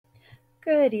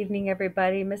Good evening,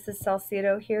 everybody. Mrs.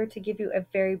 Salcedo here to give you a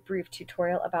very brief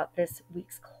tutorial about this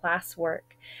week's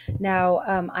classwork. Now,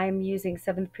 I'm using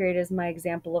 7th period as my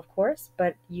example, of course,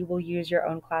 but you will use your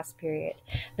own class period.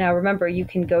 Now, remember, you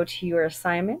can go to your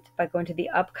assignment by going to the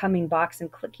upcoming box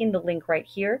and clicking the link right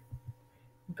here,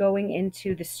 going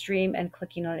into the stream and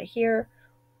clicking on it here,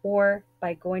 or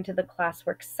by going to the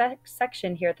classwork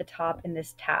section here at the top in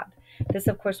this tab. This,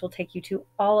 of course, will take you to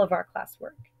all of our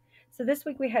classwork. So this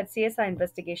week we had CSI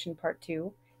Investigation Part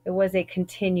 2. It was a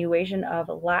continuation of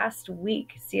last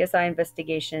week CSI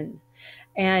Investigation.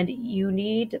 And you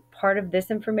need part of this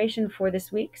information for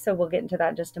this week, so we'll get into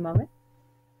that in just a moment.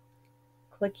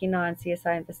 Clicking on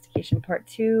CSI Investigation Part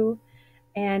 2,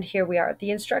 and here we are. The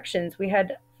instructions we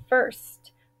had: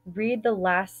 first, read the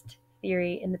last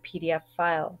theory in the PDF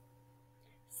file.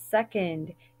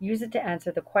 Second, use it to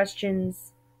answer the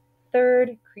questions.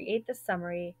 Third, create the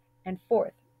summary. And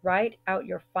fourth, write out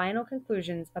your final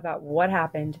conclusions about what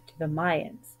happened to the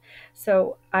Mayans.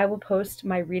 So I will post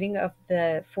my reading of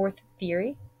the fourth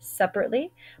theory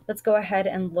separately. Let's go ahead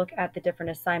and look at the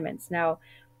different assignments. Now,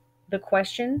 the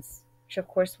questions, which of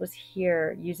course was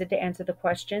here, use it to answer the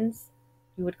questions.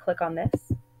 You would click on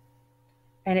this,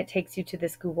 and it takes you to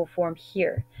this Google form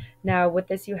here. Now, with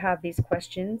this, you have these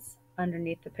questions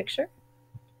underneath the picture.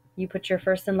 You put your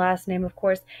first and last name, of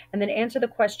course, and then answer the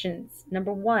questions.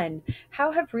 Number 1,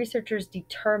 how have researchers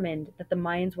determined that the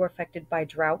Mayans were affected by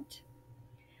drought?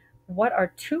 What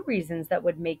are 2 reasons that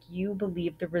would make you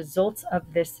believe the results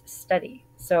of this study?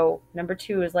 So number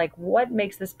 2 is like, what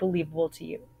makes this believable to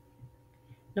you?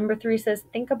 Number 3 says,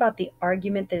 think about the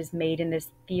argument that is made in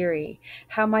this theory.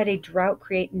 How might a drought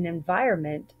create an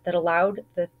environment that allowed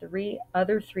the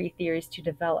other three theories to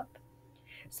develop?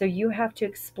 So you have to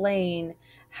explain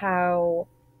how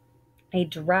a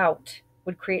drought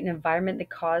would create an environment that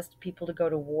caused people to go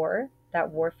to war, that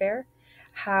warfare,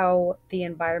 how the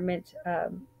environment,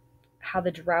 how the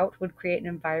drought would create an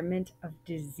environment of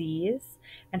disease,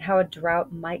 and how a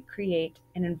drought might create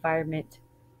an environment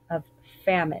of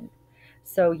famine.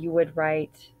 So you would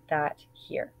write that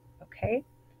here, okay?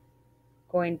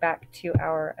 Going back to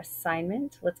our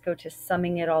assignment, let's go to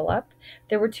summing it all up.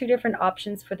 There were 2 different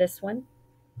options for this one,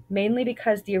 mainly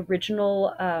because the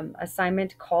original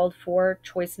assignment called for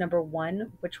choice number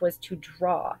 1, which was to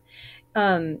draw.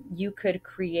 You could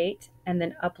create and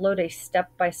then upload a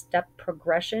step-by-step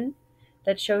progression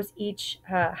that shows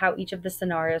how each of the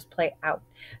scenarios play out.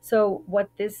 So what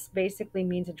this basically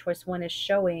means in choice 1 is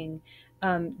showing,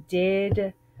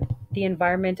 did the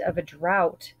environment of a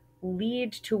drought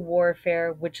lead to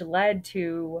warfare, which led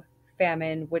to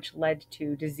famine, which led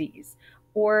to disease,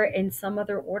 or in some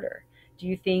other order? Do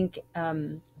you think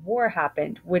war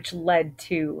happened, which led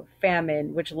to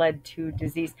famine, which led to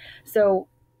disease? So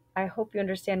I hope you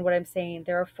understand what I'm saying.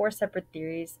 There are 4 separate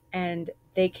theories, and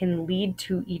they can lead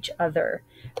to each other.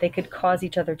 They could cause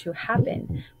each other to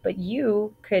happen, but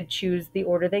you could choose the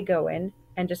order they go in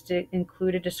and just to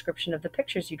include a description of the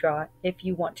pictures you draw if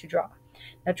you want to draw.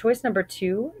 Now, choice number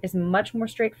 2 is much more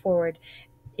straightforward.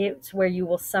 It's where you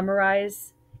will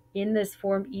summarize in this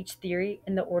form each theory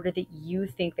in the order that you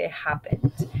think they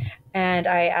happened. And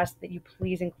I ask that you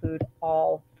please include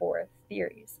all 4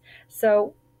 theories.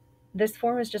 So this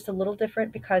form is just a little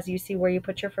different because you see where you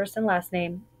put your first and last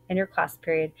name and your class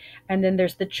period. And then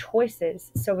there's the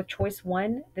choices. So with choice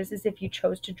 1, this is if you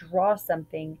chose to draw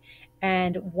something.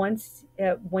 And once,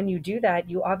 when you do that,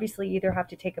 you obviously either have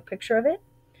to take a picture of it,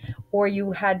 or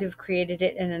you had to have created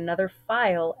it in another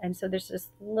file. And so there's this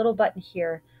little button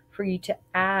here for you to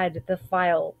add the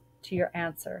file to your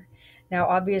answer. Now,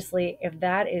 obviously, if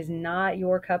that is not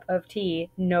your cup of tea,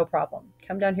 no problem.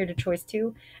 Come down here to choice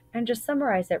 2 and just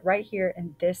summarize it right here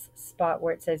in this spot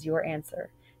where it says your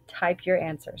answer. Type your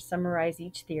answer, summarize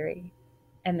each theory,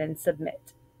 and then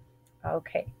submit.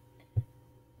 Okay.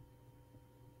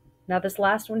 Now this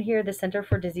last one here, the Center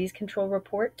for Disease Control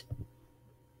report.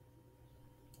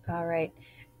 All right.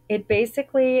 It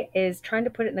basically is trying to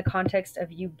put it in the context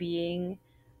of you being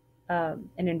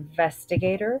an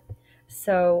investigator.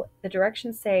 So the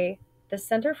directions say, the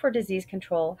Center for Disease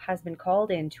Control has been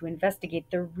called in to investigate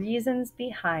the reasons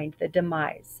behind the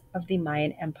demise of the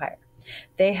Mayan Empire.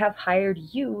 They have hired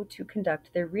you to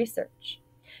conduct their research.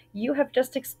 You have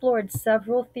just explored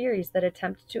several theories that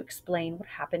attempt to explain what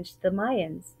happened to the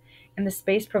Mayans. In the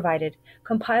space provided,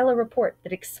 compile a report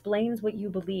that explains what you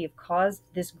believe caused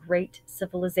this great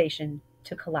civilization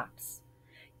to collapse.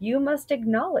 You must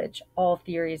acknowledge all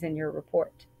theories in your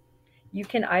report. You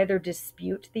can either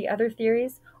dispute the other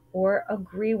theories or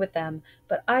agree with them,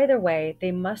 but either way,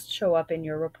 they must show up in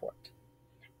your report.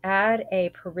 Add a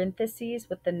parentheses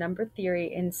with the number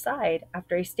theory inside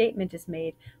after a statement is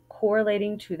made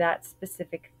correlating to that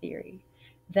specific theory.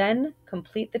 Then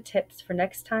complete the tips for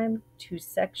next time to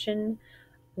section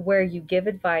where you give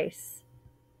advice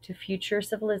to future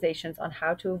civilizations on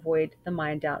how to avoid the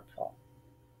Mayan downfall.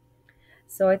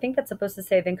 So I think that's supposed to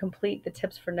say then complete the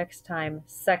tips for next time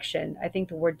section. I think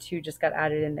the word to just got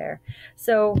added in there.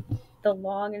 So the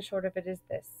long and short of it is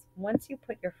this. Once you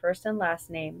put your first and last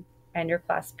name and your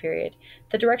class period,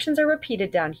 the directions are repeated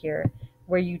down here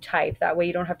where you type. That way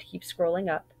you don't have to keep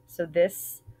scrolling up. So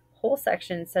this whole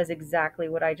section says exactly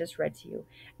what I just read to you.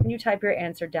 And you type your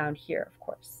answer down here, of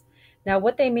course. Now,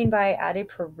 what they mean by added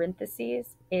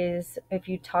parentheses is if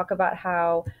you talk about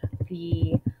how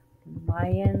the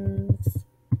Mayans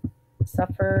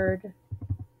suffered,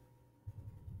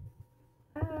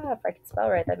 if I could spell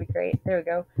right, that'd be great. There we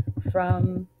go.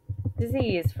 From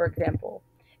disease, for example.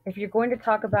 If you're going to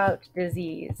talk about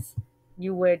disease,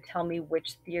 you would tell me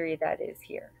which theory that is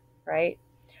here, right?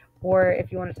 Or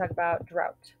if you want to talk about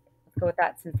drought, let's go with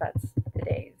that since that's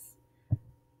today's.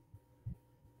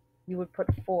 You would put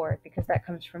 4 because that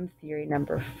comes from theory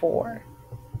number 4.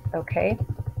 Okay?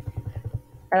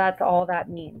 And that's all that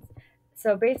means.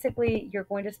 So basically, you're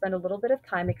going to spend a little bit of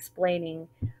time explaining.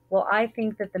 Well, I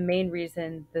think that the main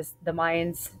reason the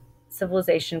Mayans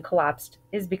civilization collapsed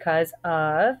is because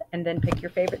of, and then pick your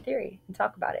favorite theory and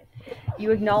talk about it.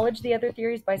 You acknowledge the other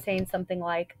theories by saying something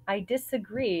like, I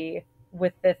disagree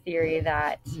with the theory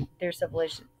that their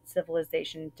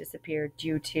civilization disappeared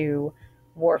due to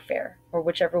warfare, or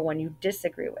whichever one you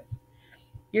disagree with.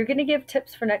 You're going to give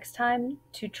tips for next time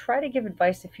to try to give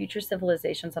advice to future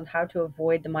civilizations on how to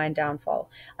avoid the Mayan downfall.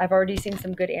 I've already seen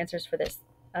some good answers for this.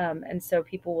 And so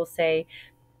people will say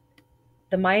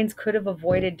the Mayans could have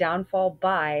avoided downfall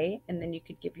by, and then you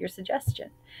could give your suggestion.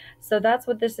 So that's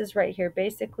what this is right here.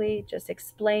 Basically, just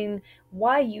explain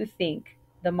why you think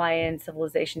the Mayan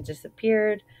civilization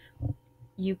disappeared.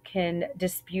 You can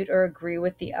dispute or agree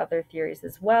with the other theories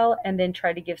as well, and then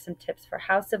try to give some tips for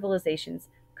how civilizations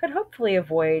could hopefully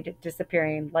avoid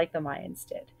disappearing like the Mayans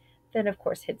did. Then, of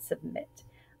course, hit submit.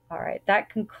 All right, that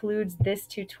concludes this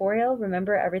tutorial.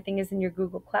 Remember, everything is in your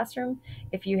Google Classroom.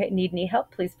 If you need any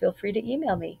help, please feel free to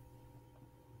email me.